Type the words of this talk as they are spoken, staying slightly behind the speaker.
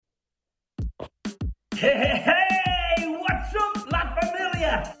Hey, what's up, La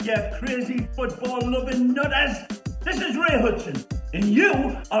Familia? You crazy football-loving nutters. This is Ray Hudson, and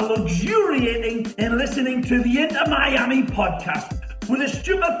you are luxuriating in listening to the Inter Miami podcast with the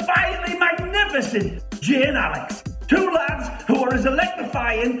stupefyingly magnificent Jay and Alex. Two lads who are as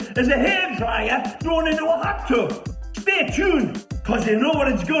electrifying as a hairdryer thrown into a hot tub. Stay tuned, because you know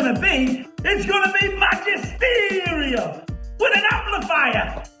what it's going to be. It's going to be magisterial with an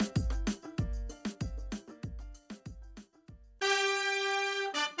amplifier.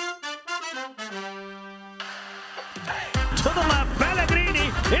 To the left, Pellegrini,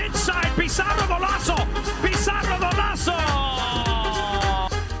 inside, Pizarro Golazo! Pizarro Golazo!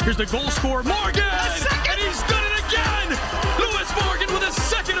 Here's the goal scorer, Morgan! And he's done it again! Lewis Morgan with his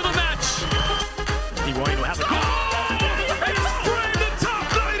second of the match! Higuain will have the goal! He's framed the top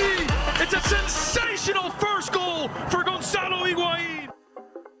 90! It's a sensational first goal for Gonzalo Higuain!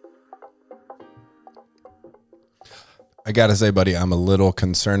 I gotta say, buddy, I'm a little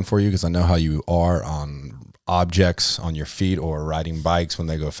concerned for you because I know how you are on objects on your feet or riding bikes when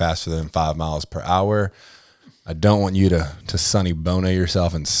they go faster than 5 miles per hour. I don't want you to Sonny Bono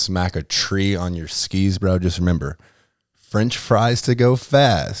yourself and smack a tree on your skis, bro. Just remember, French fries to go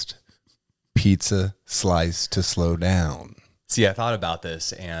fast, pizza slice to slow down. See, I thought about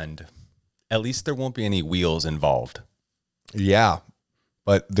this, and at least there won't be any wheels involved. Yeah,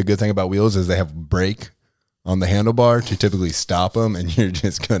 but the good thing about wheels is they have brake on the handlebar to typically stop them, and you're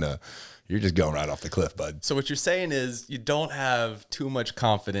just going right off the cliff, bud. So what you're saying is you don't have too much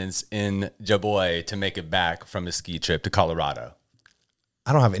confidence in Jaboy to make it back from a ski trip to Colorado.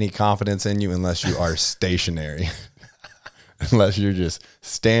 I don't have any confidence in you unless you are stationary, unless you're just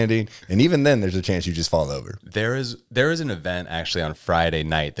standing. And even then, there's a chance you just fall over. There is an event actually on Friday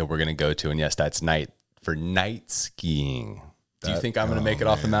night that we're going to go to. And yes, that's night skiing. Do you think I'm going to make it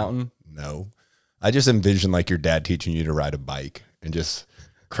off the mountain? No. I just envision like your dad teaching you to ride a bike and just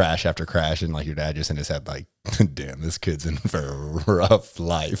crash after crash, and like your dad just in his head like, damn, this kid's in for a rough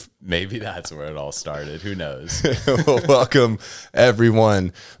life. Maybe that's where it all started. Who knows? Welcome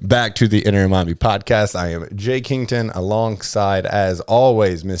everyone back to the Inter Miami podcast. I am Jay Kington alongside, as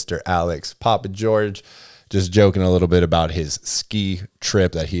always, Mr. Alex Papa George, just joking a little bit about his ski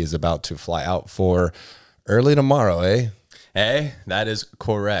trip that he is about to fly out for early tomorrow, eh? Hey, that is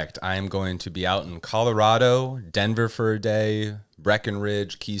correct. I am going to be out in Colorado, Denver for a day,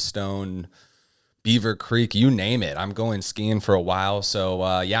 Breckenridge, Keystone, Beaver Creek, you name it. I'm going skiing for a while.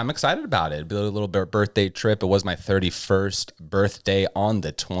 So, yeah, I'm excited about it. It'll be a little birthday trip. It was my 31st birthday on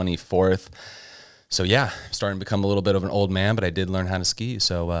the 24th. So, yeah, I'm starting to become a little bit of an old man, but I did learn how to ski.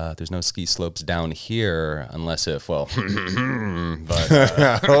 So, there's no ski slopes down here unless but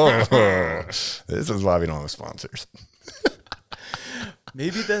This is why we don't have sponsors.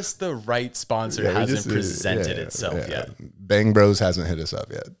 maybe that's the right sponsor hasn't presented itself yet. Bang Bros hasn't hit us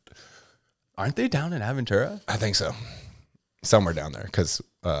up yet. Aren't they down in Aventura? I think so. Somewhere down there, because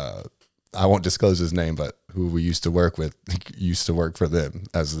I won't disclose his name, but who we used to work with used to work for them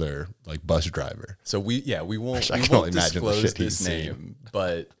as their like bus driver. So we won't imagine disclose this name,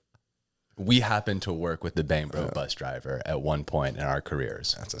 but we happened to work with the Bang Bro bus driver at one point in our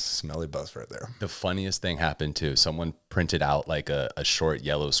careers. That's a smelly bus right there. The funniest thing happened too. Someone printed out like a short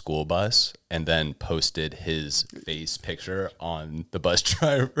yellow school bus and then posted his face picture on the bus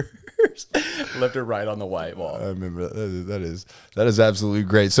driver. Left it right on the white wall. I remember that is absolutely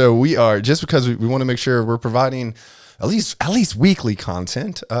great. So we are, just because we want to make sure we're providing at least weekly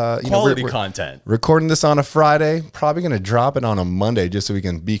content, quality content. Recording this on a Friday, probably going to drop it on a Monday just so we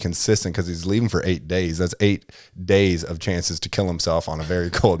can be consistent, because he's leaving for 8 days. That's 8 days of chances to kill himself on a very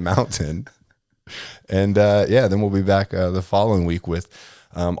cold mountain. And then we'll be back the following week with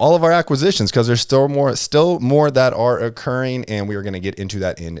all of our acquisitions, because there's still more that are occurring, and we are going to get into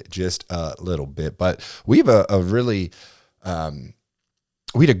that in just a little bit. But we have we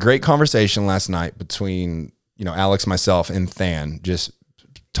had a great conversation last night between Alex, myself, and Than, just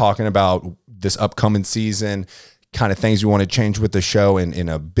talking about this upcoming season, kind of things we want to change with the show, and in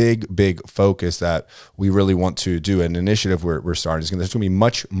a big focus that we really want to do, an initiative we're starting. There's going to be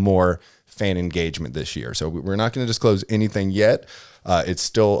much more fan engagement this year. So we're not going to disclose anything yet. It's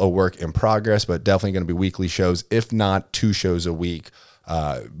still a work in progress, but definitely going to be weekly shows, if not 2 shows a week.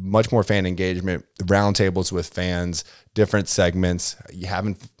 Much more fan engagement, roundtables with fans, different segments, you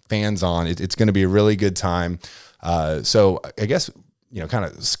having fans on. It's going to be a really good time. So I guess, kind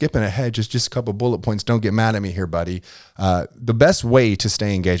of skipping ahead, just a couple bullet points. Don't get mad at me here, buddy. The best way to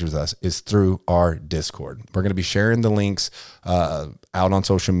stay engaged with us is through our Discord. We're going to be sharing the links out on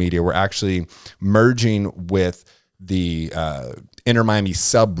social media. We're actually merging with the Inter Miami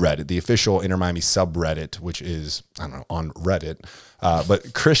subreddit, the official Inter Miami subreddit, which is, I don't know, on Reddit.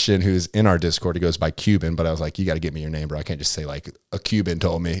 But Christian, who's in our Discord, he goes by Cuban, but I was like, you got to get me your name, bro. I can't just say like a Cuban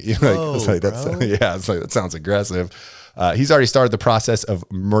told me. It's like, that sounds aggressive. He's already started the process of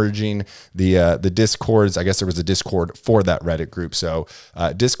merging the Discords. I guess there was a Discord for that Reddit group. So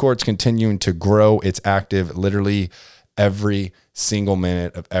Discord's continuing to grow. It's active literally every single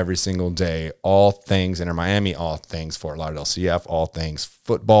minute of every single day. All things Inter Miami, all things Fort Lauderdale CF, all things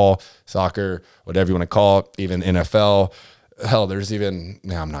football, soccer, whatever you want to call it, even NFL. Hell, there's even,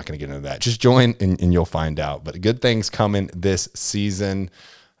 I'm not going to get into that. Just join and you'll find out. But good things coming this season.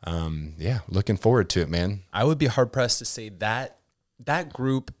 Looking forward to it, man. I would be hard pressed to say that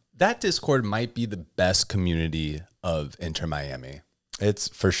group, that Discord might be the best community of Inter Miami. It's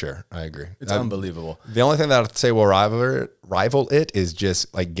for sure. I agree. It's unbelievable. The only thing that I'd say will rival it is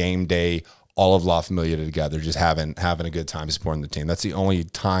just like game day, all of La Familia together, just having a good time supporting the team. That's the only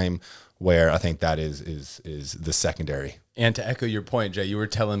time where I think that is the secondary. And to echo your point, Jay, you were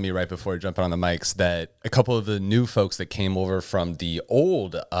telling me right before jumping on the mics that a couple of the new folks that came over from the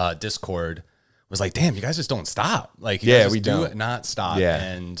old Discord was like, damn, you guys just don't stop. Like, you guys just do it, not stop. Yeah.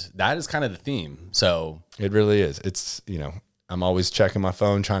 And that is kind of the theme. So it really is. It's, I'm always checking my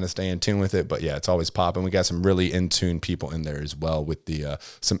phone, trying to stay in tune with it. But yeah, it's always popping. We got some really in tune people in there as well with the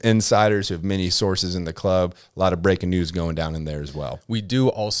some insiders who have many sources in the club. A lot of breaking news going down in there as well. We do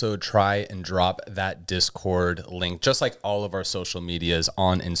also try and drop that Discord link, just like all of our social medias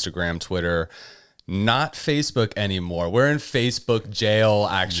on Instagram, Twitter. Not Facebook anymore. We're in Facebook jail,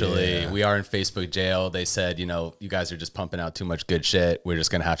 actually. Yeah. We are in Facebook jail. They said, you guys are just pumping out too much good shit. We're just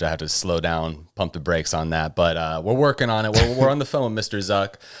going to have to slow down, pump the brakes on that. But we're working on it. We're on the phone with Mr.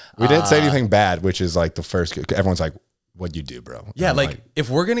 Zuck. We didn't say anything bad, which is like the first. Everyone's like, what'd you do, bro? Yeah, like if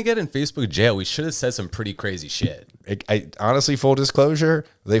we're going to get in Facebook jail, we should have said some pretty crazy shit. Honestly, full disclosure,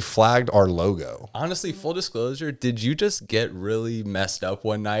 they flagged our logo. Honestly, full disclosure, did you just get really messed up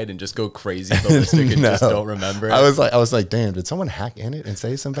one night and just go crazy ballistic and just don't remember it? I was like, damn, did someone hack in it and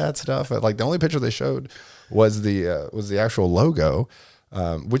say some bad stuff? Like the only picture they showed was the actual logo.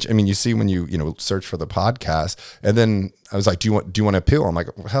 Which, I mean, you see when you search for the podcast. And then I was like, do you want to appeal? I'm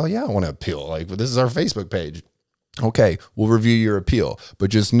like, well, hell yeah, I want to appeal. Like, this is our Facebook page. Okay, we'll review your appeal, but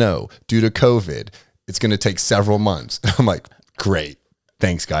just know, due to COVID, it's going to take several months. I'm like, great.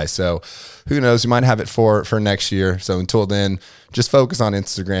 Thanks, guys. So who knows? We might have it for next year. So until then, just focus on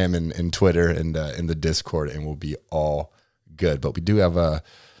Instagram and Twitter and in the Discord, and we'll be all good. But we do have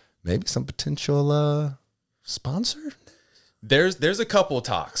maybe some potential sponsor. There's a couple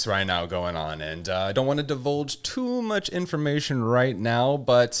talks right now going on, and I don't want to divulge too much information right now,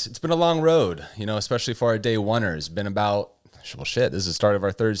 but it's been a long road, especially for our day oneers. Been about, this is the start of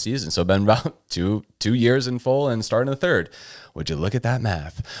our third season, so been about two years in full and starting the third. Would you look at that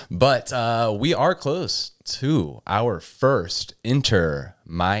math? But we are close to our first Inter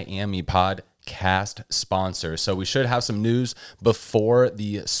Miami podcast sponsor. So we should have some news before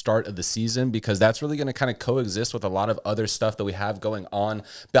the start of the season, because that's really going to kind of coexist with a lot of other stuff that we have going on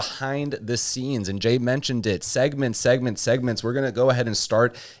behind the scenes. And Jay mentioned it, segments. We're going to go ahead and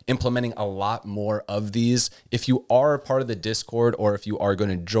start implementing a lot more of these. If you are a part of the Discord, or if you are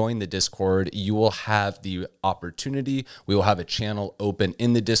going to join the Discord, you will have the opportunity. We will have a channel open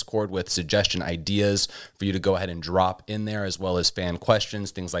in the Discord with suggestion ideas for you to go ahead and drop in there, as well as fan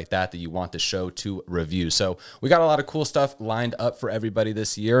questions, things like that you want the show to review. So we got a lot of cool stuff lined up for everybody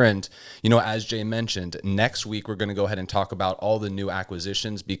this year. And, as Jay mentioned, next week, we're going to go ahead and talk about all the new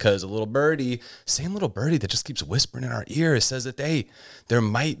acquisitions, because same little birdie that just keeps whispering in our ear says that, hey, there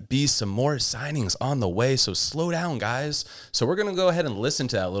might be some more signings on the way. So slow down, guys. So we're going to go ahead and listen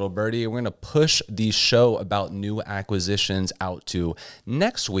to that little birdie. We're going to push the show about new acquisitions out to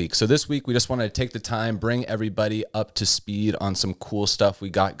next week. So this week, we just wanted to take the time, bring everybody up to speed on some cool stuff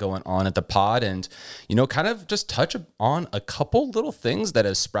we got going on at the pod, and kind of just touch on a couple little things that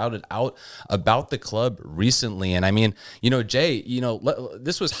have sprouted out about the club recently. And I mean, Jay,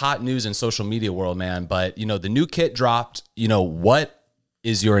 this was hot news in social media world, man, but the new kit dropped. What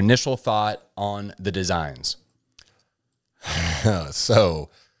is your initial thought on the designs? So,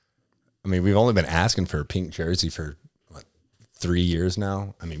 I mean, we've only been asking for a pink jersey for 3 years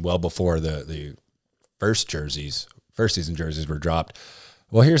now. I mean, well before the first season jerseys were dropped.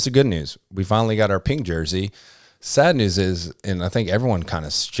 Well, here's the good news. We finally got our pink jersey. Sad news is, and I think everyone kind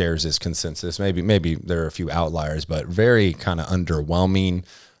of shares this consensus, maybe there are a few outliers, but very kind of underwhelming.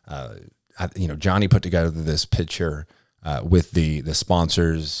 Johnny put together this picture with the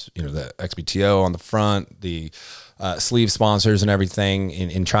sponsors, the XBTO on the front, the sleeve sponsors and everything,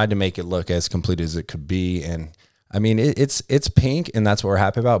 and tried to make it look as complete as it could be. And I mean, it's pink, and that's what we're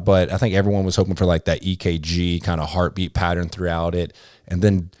happy about. But I think everyone was hoping for like that EKG kind of heartbeat pattern throughout it. And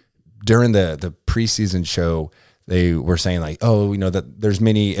then during the preseason show, they were saying like, oh, that there's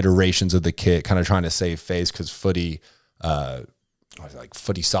many iterations of the kit, kind of trying to save face because Footy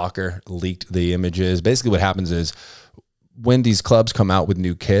Soccer leaked the images. Basically, what happens is when these clubs come out with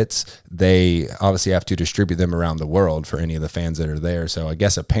new kits, they obviously have to distribute them around the world for any of the fans that are there. So I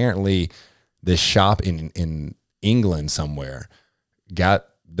guess apparently this shop in England somewhere got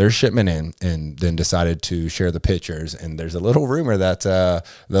their shipment in and then decided to share the pictures. And there's a little rumor that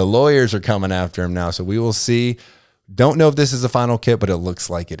the lawyers are coming after him now. So we will see. Don't know if this is the final kit, but it looks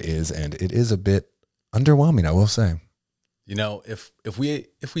like it is. And it is a bit underwhelming, I will say. If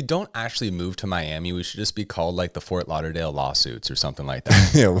we don't actually move to Miami, we should just be called like the Fort Lauderdale lawsuits or something like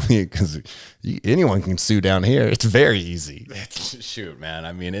that. Yeah, because anyone can sue down here. It's very easy. Shoot, man.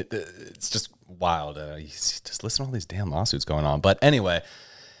 I mean, it's just wild. Just listen to all these damn lawsuits going on. But anyway,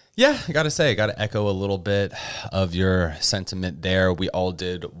 yeah, I got to echo a little bit of your sentiment there. We all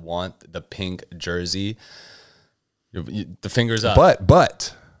did want the pink jersey. The fingers up.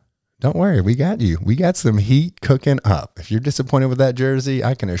 But don't worry, we got you. We got some heat cooking up. If you're disappointed with that jersey,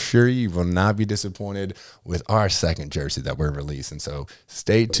 I can assure you will not be disappointed with our second jersey that we're releasing. So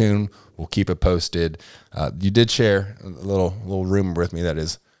stay tuned. We'll keep it posted. You did share a little rumor with me that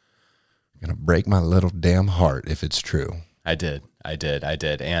is going to break my little damn heart if it's true. I did.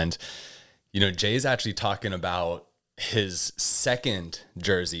 And, Jay's actually talking about his second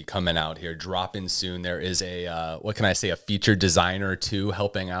jersey coming out here, dropping soon. There is a featured designer too,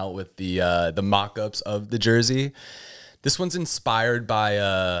 helping out with the mock-ups of the jersey. This one's inspired by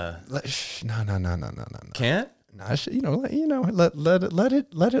no. Can't? Let it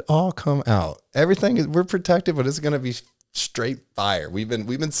all come out. Everything is, we're protected, but it's going to be straight fire. We've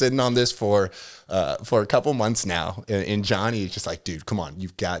been sitting on this for a couple months now, and Johnny is just like, dude, come on,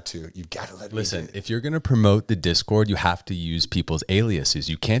 you've got to let me listen. If you're gonna promote the Discord, you have to use people's aliases.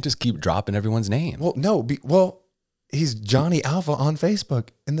 You can't just keep dropping everyone's name. Well, no, he's Johnny Alpha on Facebook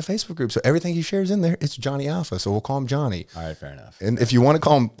in the Facebook group, so everything he shares in there, it's Johnny Alpha. So we'll call him Johnny. All right, fair enough. And if you want to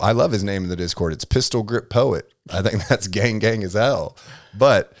call him, I love his name in the Discord. It's Pistol Grip Poet. I think that's gang as hell,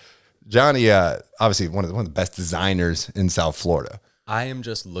 but. Johnny, obviously one of the best designers in South Florida. I am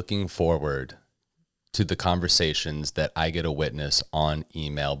just looking forward to the conversations that I get to witness on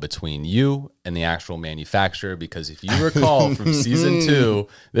email between you and the actual manufacturer, because if you recall from season 2,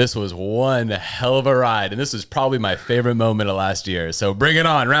 this was one hell of a ride, and this is probably my favorite moment of last year. So bring it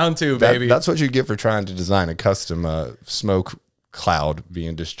on, round 2, baby. That's what you get for trying to design a custom smoke cloud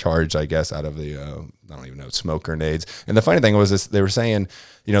being discharged, I guess, out of the I don't even know, smoke grenades. And the funny thing was this, they were saying,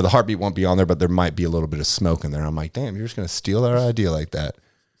 the heartbeat won't be on there, but there might be a little bit of smoke in there. I'm like, damn, you're just gonna steal our idea like that.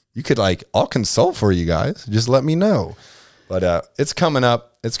 You could I'll consult for you guys. Just let me know. But it's coming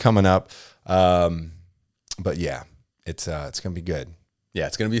up. But yeah, it's gonna be good. Yeah,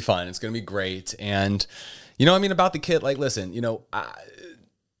 it's gonna be fun. It's gonna be great. And about the kit, listen,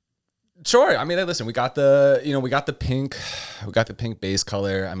 sure. I mean, listen, we got the pink base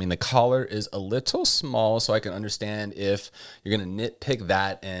color. I mean, the collar is a little small, so I can understand if you're going to nitpick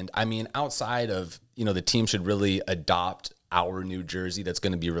that. And I mean, outside of, the team should really adopt our new jersey that's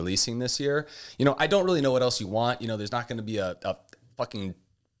going to be releasing this year. I don't really know what else you want. There's not going to be a fucking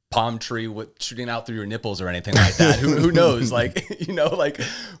palm tree with shooting out through your nipples or anything like that. Who knows?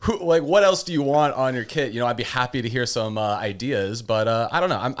 What else do you want on your kit? I'd be happy to hear some ideas, but I don't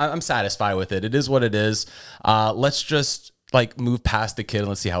know. I'm satisfied with it. It is what it is. Let's just move past the kit and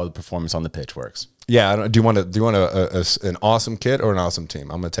let's see how the performance on the pitch works. Yeah. Do you want an awesome kit or an awesome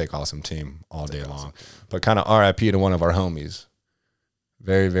team? I'm going to take awesome team all day long, but kind of RIP to one of our homies.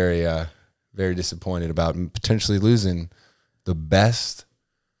 Very, very, very disappointed about potentially losing the best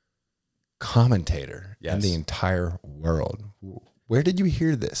commentator in the entire world. Where did you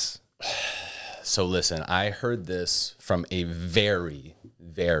hear this? So listen, I heard this from a very,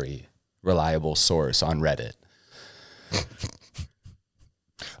 very reliable source on Reddit.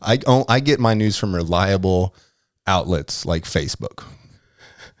 I get my news from reliable outlets like Facebook.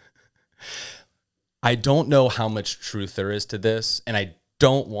 I don't know how much truth there is to this, and I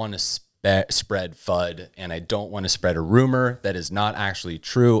don't want to spread FUD, and I don't want to spread a rumor that is not actually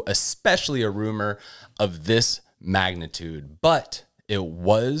true, especially a rumor of this magnitude. But it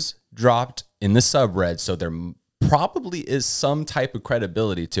was dropped in the subred, so there probably is some type of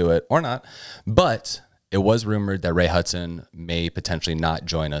credibility to it, or not. But it was rumored that Ray Hudson may potentially not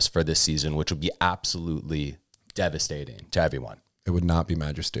join us for this season, which would be absolutely devastating to everyone. It would not be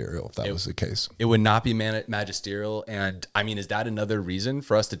magisterial if that was the case. It would not be magisterial. And I mean, is that another reason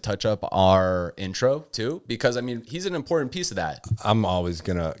for us to touch up our intro too? Because I mean, he's an important piece of that. I'm always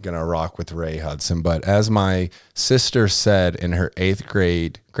gonna rock with Ray Hudson, but as my sister said in her 8th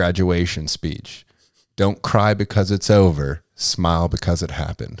grade graduation speech, don't cry because it's over, smile because it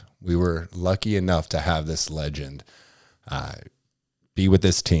happened. We were lucky enough to have this legend be with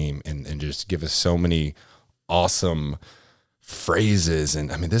this team and just give us so many awesome phrases.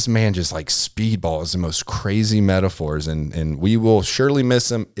 And I mean, this man just like speedballs the most crazy metaphors, and we will surely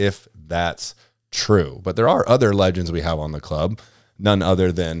miss him if that's true. But there are other legends we have on the club, none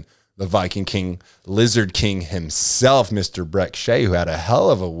other than the Viking King, Lizard King himself, Mr. Brek Shea, who had a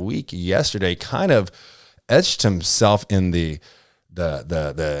hell of a week yesterday, kind of etched himself in the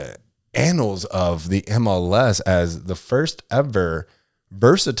annals of the MLS as the first ever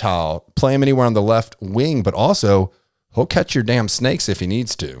versatile, play him anywhere on the left wing, but also he'll catch your damn snakes if he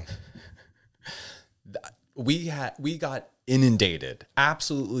needs to. We got inundated,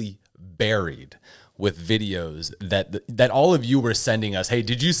 absolutely buried with videos that all of you were sending us. Hey,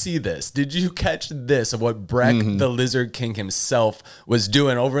 did you see this? Did you catch this of what Brek, the Lizard King himself, was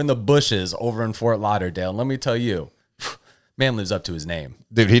doing over in the bushes over in Fort Lauderdale? And let me tell you, man lives up to his name.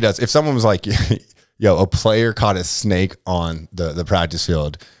 Dude, he does. If someone was like, yo, a player caught a snake on the practice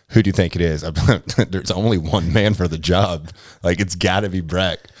field, who do you think it is? There's only one man for the job. Like, it's got to be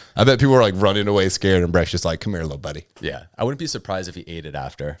Brek. I bet people were like running away scared, and Brek's just like, come here, little buddy. Yeah. I wouldn't be surprised if he ate it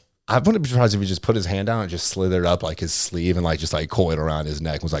after. I wouldn't be surprised if he just put his hand down and just slithered up like his sleeve and like just like coiled around his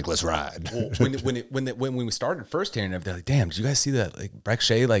neck and was like, let's ride. Well, when we started first hearing it, they're like, damn, did you guys see that? Like, Brek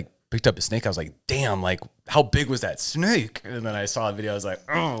Shea like picked up a snake. I was like, damn, like how big was that snake? And then I saw a video. I was like,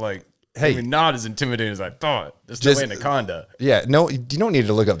 oh, like, hey, maybe not as intimidating as I thought. There's no anaconda. Yeah, no, you don't need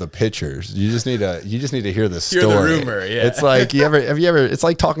to look up the pictures. You just need to hear the story. Hear the rumor. Yeah, it's like have you ever? It's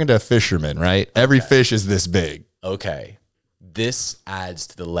like talking to a fisherman, right? Every fish is this big. Okay, this adds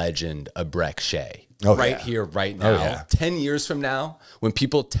to the legend of Brek Shea. Oh, right yeah. here, right now. Oh, yeah. 10 years from now, when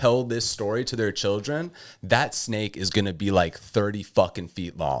people tell this story to their children, that snake is going to be like 30 fucking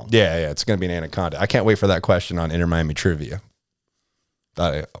feet long. Yeah, it's going to be an anaconda. I can't wait for that question on Inter Miami Trivia.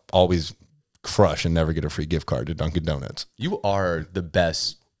 I always crush and never get a free gift card to Dunkin' Donuts. You are the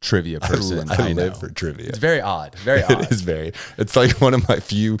best trivia person I know. live for trivia. It's very odd. Very odd. It is very. It's like one of my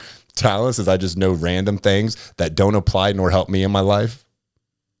few talents is I just know random things that don't apply nor help me in my life.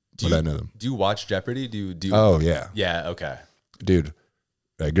 But I know them. Do you watch Jeopardy? Do you? Oh yeah. Yeah. Okay. Dude,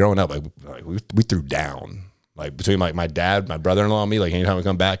 like growing up, like we threw down. Like between my dad, my brother-in-law, and me. Like anytime we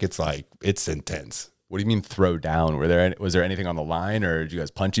come back, it's like it's intense. What do you mean throw down? Was there anything on the line, or did you guys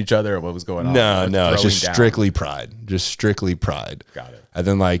punch each other, or what was going on? No, it's just down? strictly pride. Just strictly pride. Got it. And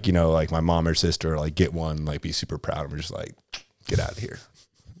then like, you know, like my mom or sister like get one, like be super proud. And we're just like, get out of here.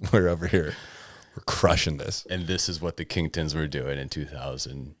 We're over here. We're crushing this. And this is what the Kingtons were doing in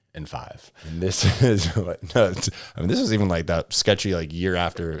 2005. And this is what, no, I mean, this was even like that sketchy like year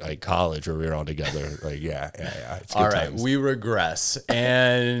after like college where we were all together. Like, yeah. It's All right, times. we regress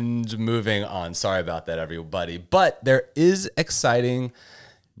and moving on. Sorry about that, everybody. But there is exciting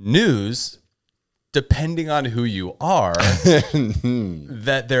news, depending on who you are,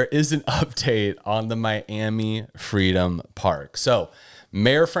 that there is an update on the Miami Freedom Park. So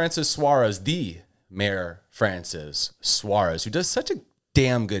Mayor Francis Suarez, who does such a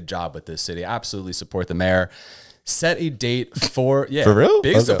damn good job with this city. Absolutely support the mayor. Set a date for For real?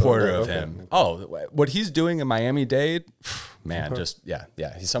 big Okay, supporter okay, of okay. him. Oh, what he's doing in Miami-Dade, man, just yeah.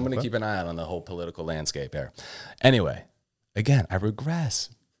 He's someone to keep an eye on the whole political landscape here. Anyway, again, I regress.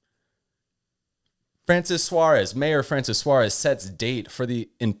 Mayor Francis Suarez sets date for the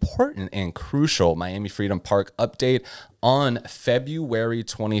important and crucial Miami Freedom Park update on February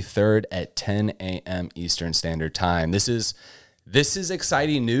 23rd at 10 a.m. Eastern Standard Time. This is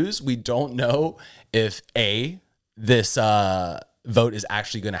exciting news. We don't know if this vote is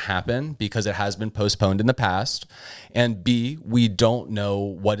actually going to happen because it has been postponed in the past, and B, we don't know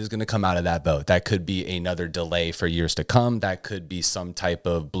what is going to come out of that vote. That could be another delay for years to come. That could be some type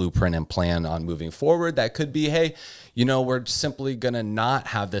of blueprint and plan on moving forward. That could be, hey, we're simply going to not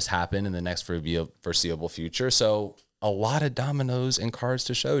have this happen in the next foreseeable future. So a lot of dominoes and cards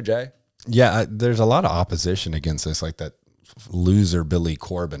to show, Jay. Yeah, there's a lot of opposition against this, like that loser Billy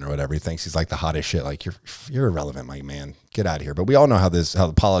Corbin or whatever. He thinks he's like the hottest shit. Like you're irrelevant, my man. Get out of here. But we all know how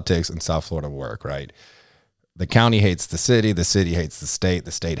the politics in South Florida work, right? The county hates the city hates the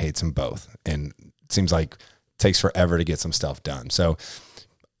state hates them both. And it seems like it takes forever to get some stuff done. So,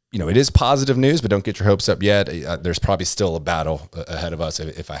 it is positive news, but don't get your hopes up yet. There's probably still a battle ahead of us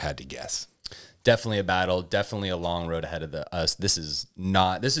if I had to guess. Definitely a battle, definitely a long road ahead of us. This is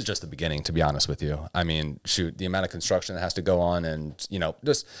just the beginning, to be honest with you. I mean, shoot, the amount of construction that has to go on, and,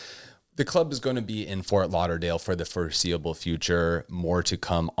 just the club is going to be in Fort Lauderdale for the foreseeable future. More to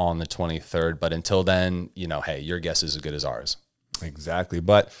come on the 23rd. But until then, hey, your guess is as good as ours. Exactly.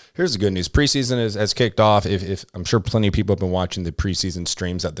 But here's the good news. Preseason has kicked off. If I'm sure plenty of people have been watching the preseason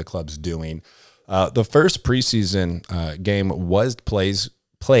streams that the club's doing. The first preseason game was played.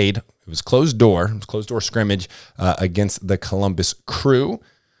 It was closed door scrimmage against the Columbus Crew.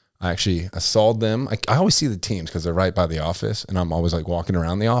 I saw them. I always see the teams because they're right by the office, and I'm always like walking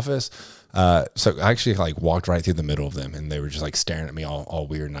around the office. So I actually walked right through the middle of them, and they were just staring at me all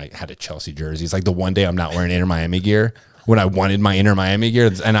weird. And I had a Chelsea jersey. It's the one day I'm not wearing Inter Miami gear when I wanted my Inter Miami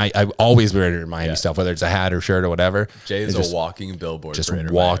gear, and I always wear Inter Miami stuff, whether it's a hat or shirt or whatever. Jay is a walking billboard. Just for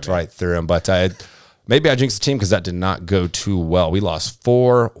Inter walked Miami. right through them, but maybe I jinxed the team because that did not go too well. We lost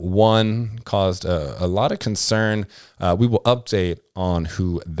 4-1, caused a lot of concern. We will update on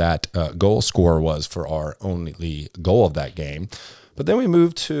who that goal scorer was for our only goal of that game. But then we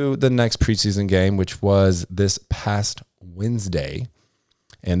moved to the next preseason game, which was this past Wednesday.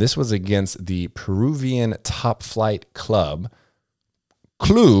 And this was against the Peruvian top flight Club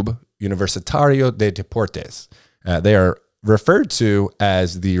Universitario de Deportes. They are referred to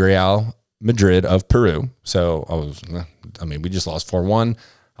as the Real Madrid of Peru. So we just lost 4-1.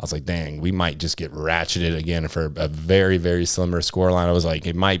 I was like, dang, we might just get ratcheted again for a very, very similar scoreline. I was like,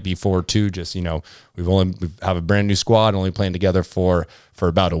 it might be 4-2. Just, we have a brand new squad, only playing together for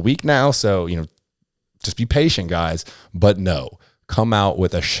about a week now. So, just be patient, guys. But no, come out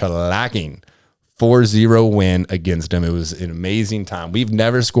with a shellacking 4-0 win against them. It was an amazing time. We've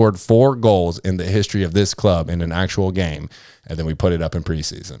never scored 4 goals in the history of this club in an actual game. And then we put it up in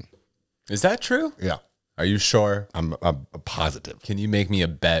preseason. Is that true? Yeah. Are you sure? I'm positive. Can you make me a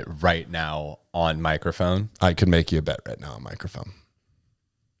bet right now on microphone? I could make you a bet right now on microphone.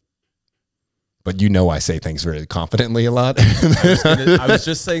 But I say things very confidently a lot. I was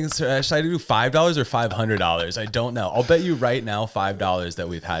just saying, should I do $5 or $500? I don't know. I'll bet you right now $5 that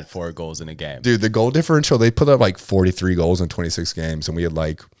we've had 4 goals in a game. Dude, the goal differential, they put up 43 goals in 26 games, and we had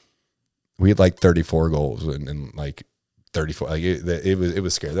 34 goals and 34. It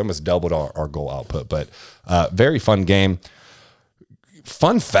was scary. They almost doubled our goal output, but very fun game.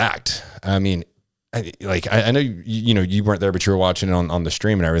 Fun fact. I mean, I know you weren't there, but you were watching it on the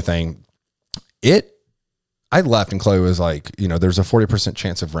stream and everything. I left and Chloe was like, there's a 40%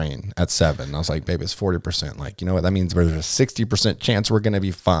 chance of rain at 7. I was like, babe, it's 40%. You know what? That means there's a 60% chance we're going to be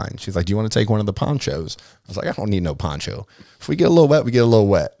fine. She's like, do you want to take one of the ponchos? I was like, I don't need no poncho. If we get a little wet, we get a little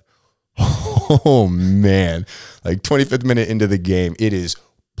wet. Oh man. 25th minute into the game, it is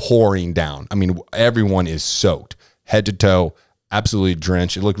pouring down. I mean, everyone is soaked head to toe, absolutely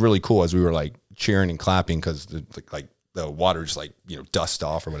drenched. It looked really cool as we were cheering and clapping because the water just dust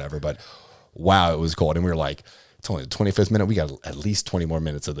off or whatever. But wow, it was cold. And we were like, it's only the 25th minute. We got at least 20 more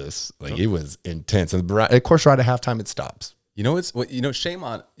minutes of this. It was intense. And of course, right at halftime, it stops. Shame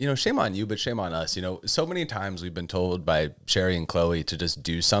on you, but shame on us. So many times we've been told by Sherry and Chloe to just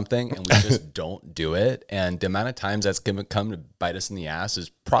do something and we just don't do it. And the amount of times that's going to come to bite us in the ass is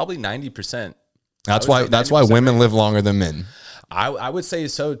probably 90%. That's why women live longer than men. I would say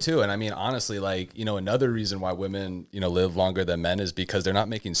so too. And I mean, honestly, another reason why women, live longer than men is because they're not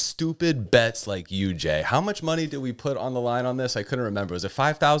making stupid bets like you, Jay. How much money did we put on the line on this? I couldn't remember. Was it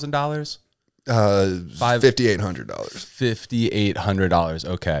 $5,000? $5,800. $5,800.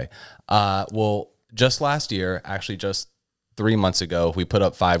 Okay. Well, just last year, actually just 3 months ago, we put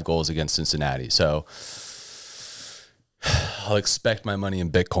up 5 goals against Cincinnati. So I'll expect my money in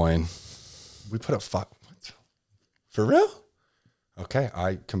Bitcoin. We put up 5. What? For real? Okay.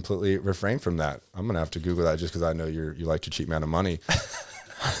 I completely refrain from that. I'm going to have to Google that just because I know you like to cheat me out of money.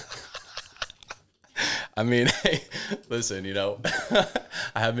 I mean, hey, listen,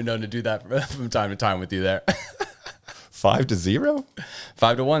 I have been known to do that from time to time with you there. 5-0?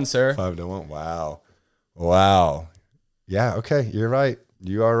 5-1, sir. 5-1. Wow. Yeah. Okay. You're right.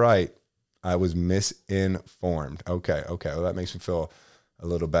 You are right. I was misinformed. Okay. Well, that makes me feel a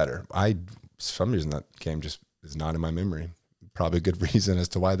little better. For some reason that game just is not in my memory. Probably a good reason as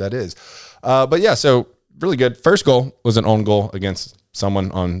to why that is. But yeah, so really good. First goal was an own goal against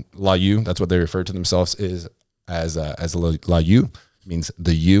someone on La U. That's what they refer to themselves as La U. It means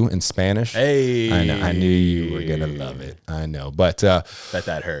the U in Spanish. Hey, I knew you were gonna love it. I know, but bet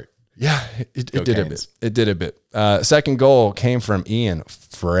that hurt. Yeah, it did a bit. It did a bit. Second goal came from Ian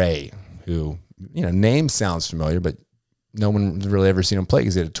Frey, who name sounds familiar, but no one's really ever seen him play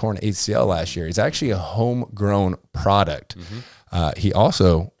because he had a torn ACL last year. He's actually a homegrown product. He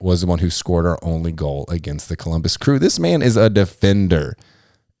also was the one who scored our only goal against the Columbus Crew. This man is a defender,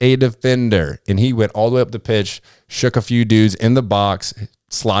 and he went all the way up the pitch, shook a few dudes in the box,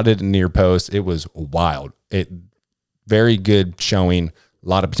 slotted in near post. It was wild. Very good showing, a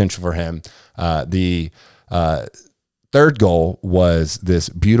lot of potential for him. The third goal was this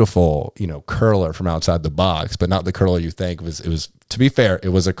beautiful, curler from outside the box, but not the curler you think. It was to be fair, it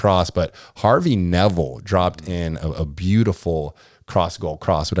was a cross, but Harvey Neville dropped in a beautiful cross,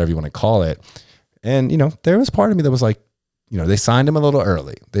 whatever you want to call it. And, there was part of me that was like, they signed him a little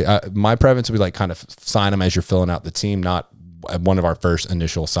early. My preference would be like kind of sign him as you're filling out the team, not one of our first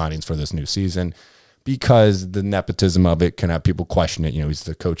initial signings for this new season, because the nepotism of it can have people question it. He's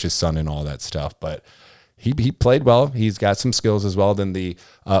the coach's son and all that stuff, but he played well. He's got some skills as well. Then the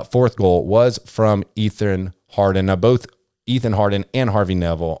fourth goal was from Ethan Harden. Now, both Ethan Harden and Harvey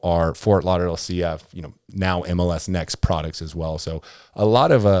Neville are Fort Lauderdale CF, now MLS Next products as well. So a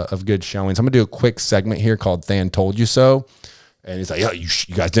lot of good showings. I'm going to do a quick segment here called Than Told You So. And he's like, yeah, you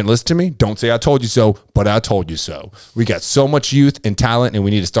guys didn't listen to me? Don't say I told you so, but I told you so. We got so much youth and talent, and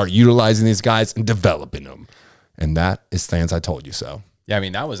we need to start utilizing these guys and developing them. And that is Than's I Told You So. Yeah, I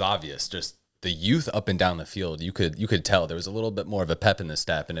mean, that was obvious. Just the youth up and down the field, you could tell there was a little bit more of a pep in the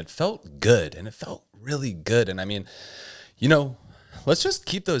step, and it felt good, and it felt really good. And I mean, let's just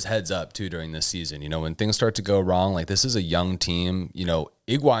keep those heads up too during this season. When things start to go wrong, like this is a young team,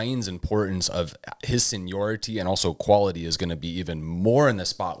 Higuain's importance of his seniority and also quality is going to be even more in the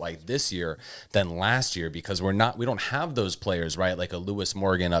spotlight this year than last year, because we don't have those players, right? Like a Lewis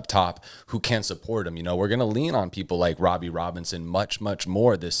Morgan up top who can support him. We're going to lean on people like Robbie Robinson much, much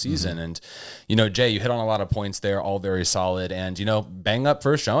more this season. Mm-hmm. And, Jay, you hit on a lot of points there, all very solid. And, bang up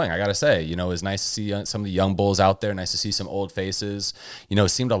first showing, I got to say, it was nice to see some of the young bulls out there. Nice to see some old faces.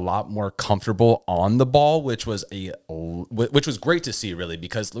 Seemed a lot more comfortable on the ball, which was great to see, really.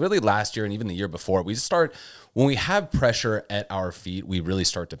 Because really last year and even the year before, when we have pressure at our feet, we really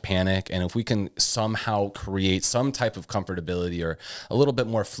start to panic. And if we can somehow create some type of comfortability or a little bit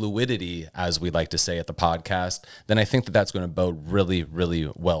more fluidity, as we like to say at the podcast, then I think that's going to bode really,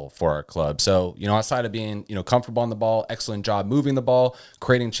 really well for our club. So, outside of being, comfortable on the ball, excellent job moving the ball,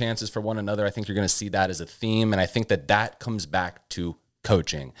 creating chances for one another, I think you're going to see that as a theme. And I think that comes back to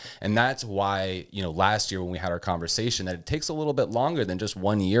coaching. And that's why, last year when we had our conversation, that it takes a little bit longer than just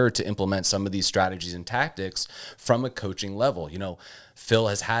 1 year to implement some of these strategies and tactics from a coaching level. Phil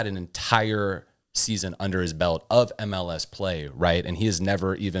has had an entire season under his belt of MLS play, right? And he has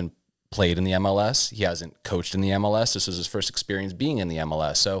never even played in the MLS. He hasn't coached in the MLS. This was his first experience being in the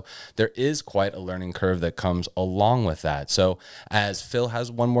MLS. So there is quite a learning curve that comes along with that. So as Phil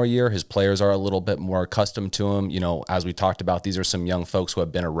has one more year, his players are a little bit more accustomed to him. As we talked about, these are some young folks who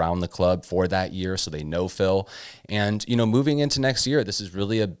have been around the club for that year, so they know Phil. And, moving into next year, this is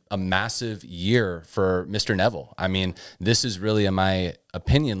really a massive year for Mr. Neville. I mean, this is really, in my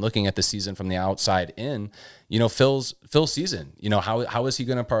opinion, looking at the season from the outside in, Phil's season, how is he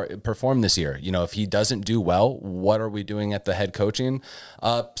going to perform this year? If he doesn't do well, what are we doing at the head coaching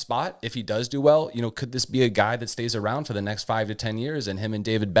spot? If he does do well, could this be a guy that stays around for the next 5 to 10 years and him and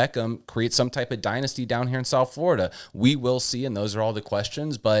David Beckham create some type of dynasty down here in South Florida? We will see. And those are all the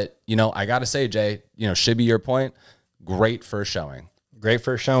questions. But, I got to say, Jay, Shibby, your point, great first showing. Great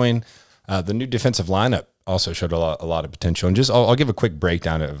first showing. The new defensive lineup also showed a lot of potential. And I'll give a quick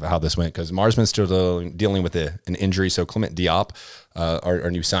breakdown of how this went, because Marsman's still dealing with an injury. So Clement Diop,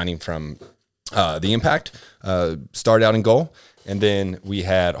 our new signing from the Impact, started out in goal. And then we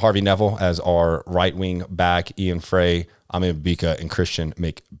had Harvey Neville as our right wing back. Ian Frey, Amin Babika, and Christian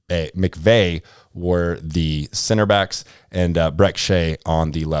McVeigh were the center backs, and Breck Shea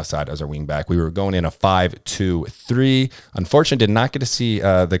on the left side as our wing back. We were going in a 5-2-3. Unfortunately, did not get to see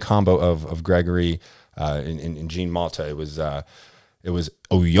the combo of Gregory and Gene Malta. It was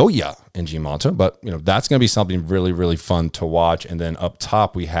Oyoya and Gene Malta, but that's going to be something really, really fun to watch. And then up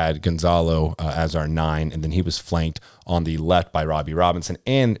top we had Gonzalo as our 9, and then he was flanked on the left by Robbie Robinson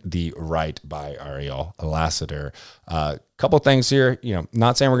and the right by Ariel Lassiter. Couple things here,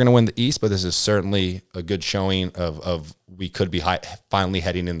 not saying we're going to win the East, but this is certainly a good showing of we could be finally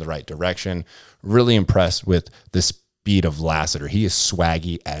heading in the right direction. Really impressed with the speed of Lassiter. He is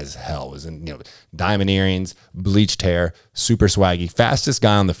swaggy as hell. Is in diamond earrings, bleached hair, super swaggy, fastest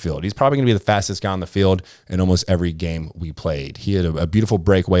guy on the field. He's probably going to be the fastest guy on the field in almost every game we played. He had a beautiful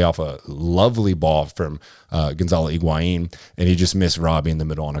breakaway off a lovely ball from Gonzalo Higuain, and he just missed Robbie in the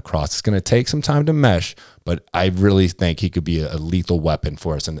middle on a cross. It's going to take some time to mesh, but I really think he could be a lethal weapon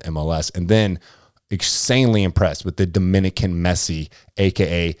for us in the MLS. And then insanely impressed with the Dominican Messi,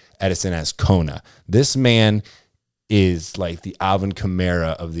 aka Edison Azcona. This man is like the Alvin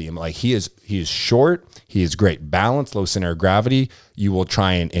Kamara of the, like he is short. He is great balance, low center of gravity. You will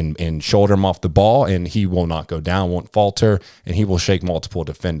try and shoulder him off the ball and he will not go down, won't falter, and he will shake multiple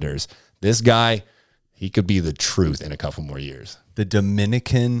defenders. This guy, he could be the truth in a couple more years. The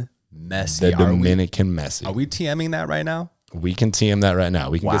Dominican Messi. The Dominican Messi. Are we TMing that right now? We can TM that right now.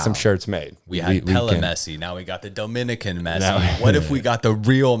 We can get some shirts made. We had Pele Messi. Now we got the Dominican Messi. What if we got the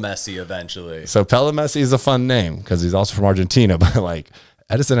real Messi eventually? So Pele Messi is a fun name because he's also from Argentina, but like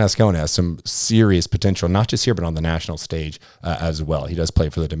Edison Ascona has some serious potential, not just here, but on the national stage as well. He does play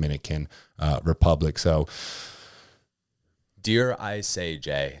for the Dominican Republic. So, dare I say,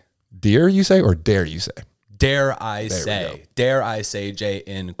 Jay? Dear you say or dare you say? Dare I say, Jay,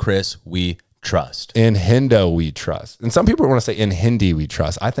 in Chris, we trust. In Hendo, we trust. And some people want to say in Hindi, we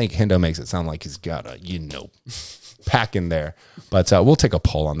trust. I think Hendo makes it sound like he's got a, pack in there. But we'll take a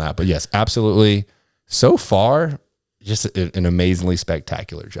poll on that. But yes, absolutely. So far, just an amazingly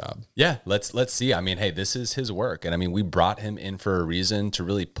spectacular job. Yeah, let's see. I mean, hey, this is his work. And I mean, we brought him in for a reason to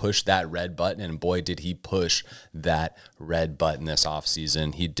really push that red button. And boy, did he push that red button this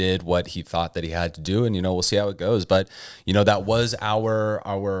offseason. He did what he thought that he had to do. And, we'll see how it goes. But, that was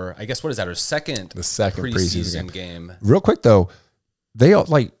our I guess, what is that? Our second preseason game. Real quick, though, they all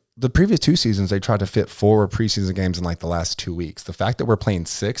like the previous 2 seasons, they tried to fit 4 preseason games in like the last 2 weeks. The fact that we're playing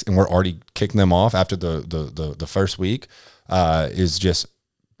 6 and we're already kicking them off after the first week is just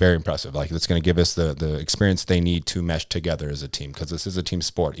very impressive. Like it's going to give us the experience they need to mesh together as a team because this is a team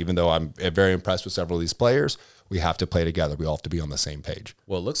sport. Even though I'm very impressed with several of these players, we have to play together. We all have to be on the same page.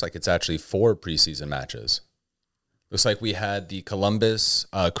 Well, it looks like it's actually 4 preseason matches. Looks like we had the Columbus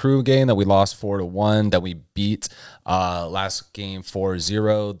Crew game that we lost 4-1, that we beat last game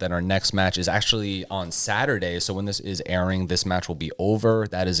 4-0. Then our next match is actually on Saturday. So when this is airing, this match will be over.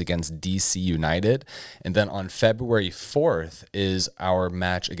 That is against DC United. And then on February 4th is our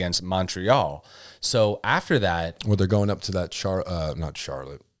match against Montreal. So after that... Well, they're going up to that not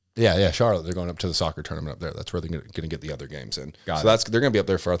Charlotte. Yeah, Charlotte. They're going up to the soccer tournament up there. That's where they're going to get the other games in. They're going to be up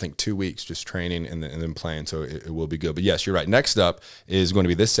there for I think 2 weeks, just training and then playing. So it will be good. But yes, you're right. Next up is going to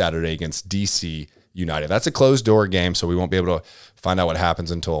be this Saturday against DC United. That's a closed door game, so we won't be able to find out what happens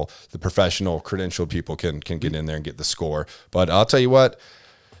until the professional, credentialed people can get in there and get the score. But I'll tell you what,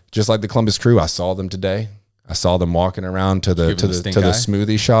 just like the Columbus Crew, I saw them today. I saw them walking around to the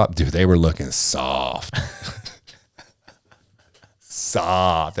smoothie shop. Dude, they were looking soft.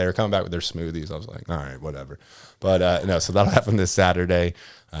 Soft. They were coming back with their smoothies. I was like, all right, whatever. But no, so that'll happen this Saturday,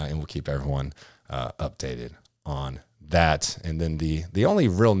 and we'll keep everyone updated on that. And then the only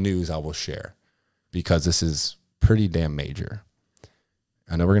real news I will share, because this is pretty damn major.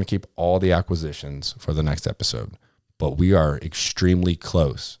 I know we're going to keep all the acquisitions for the next episode, but we are extremely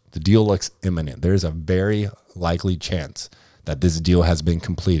close. The deal looks imminent. There's a very likely chance that this deal has been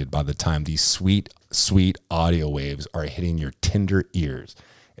completed by the time these sweet, sweet audio waves are hitting your tender ears.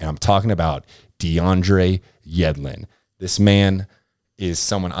 And I'm talking about DeAndre Yedlin. This man is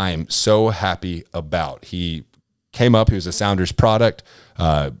someone I am so happy about. He came up, he was a Sounders product,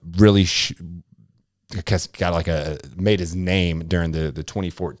 really made his name during the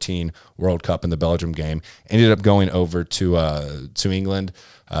 2014 World Cup in the Belgium game. Ended up going over to England,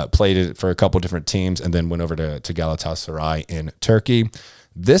 played it for a couple different teams, and then went over to Galatasaray in Turkey.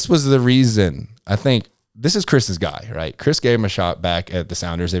 This was the reason, I think, this is Chris's guy, right? Chris gave him a shot back at the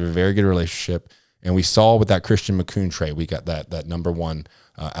Sounders. They have a very good relationship, and we saw with that Christian McCoon trade, we got that number 1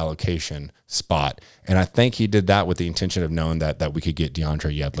 allocation spot. And I think he did that with the intention of knowing that we could get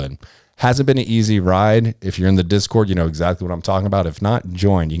DeAndre Yedlin. Hasn't been an easy ride. If you're in the Discord, you know exactly what I'm talking about. If not,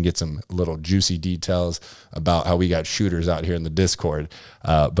 join. You can get some little juicy details about how we got shooters out here in the Discord.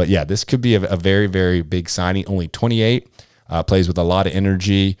 But yeah, this could be a very, very big signing. Only 28, plays with a lot of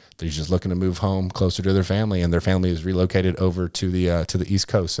energy. They're just looking to move home closer to their family, and their family is relocated over to the East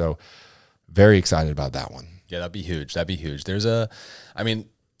Coast. So very excited about that one. Yeah, that'd be huge. There's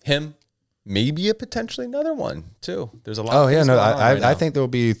him. Maybe potentially another one too. There's a lot. Oh yeah, no, I think there will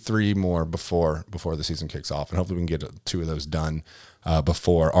be 3 more before the season kicks off, and hopefully we can get 2 of those done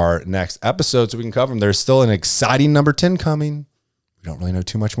before our next episode, so we can cover them. There's still an exciting number 10 coming. We don't really know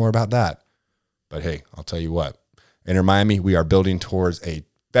too much more about that, but hey, I'll tell you what. Inter Miami, we are building towards a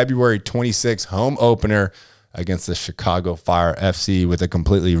February 26th home opener against the Chicago Fire FC with a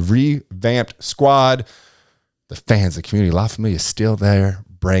completely revamped squad. The fans, the community, La Familia is still there,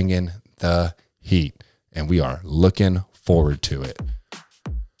 bringing the heat, and we are looking forward to it.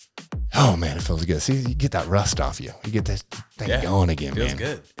 Oh man, it feels good. See, you get that rust off you. You get this thing going again, feels man.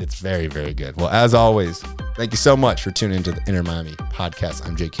 Good. It's very, very good. Well, as always, thank you so much for tuning into the Inter Miami podcast.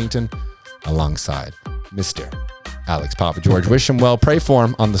 I'm Jay Kington, alongside Mr. Alex Papa George. Wish him well. Pray for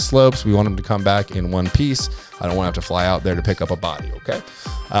him on the slopes. We want him to come back in one piece. I don't want to have to fly out there to pick up a body, okay?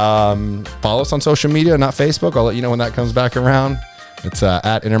 Follow us on social media, not Facebook. I'll let you know when that comes back around. It's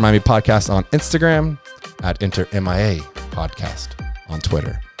at Inter Miami Podcast on Instagram, at Inter MIA Podcast on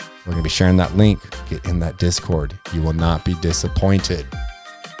Twitter. We're going to be sharing that link. Get in that Discord. You will not be disappointed.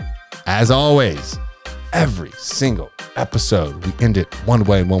 As always, every single episode, we end it one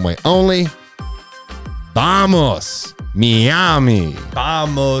way and one way only. Vamos, Miami.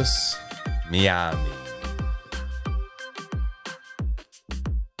 Vamos, Miami.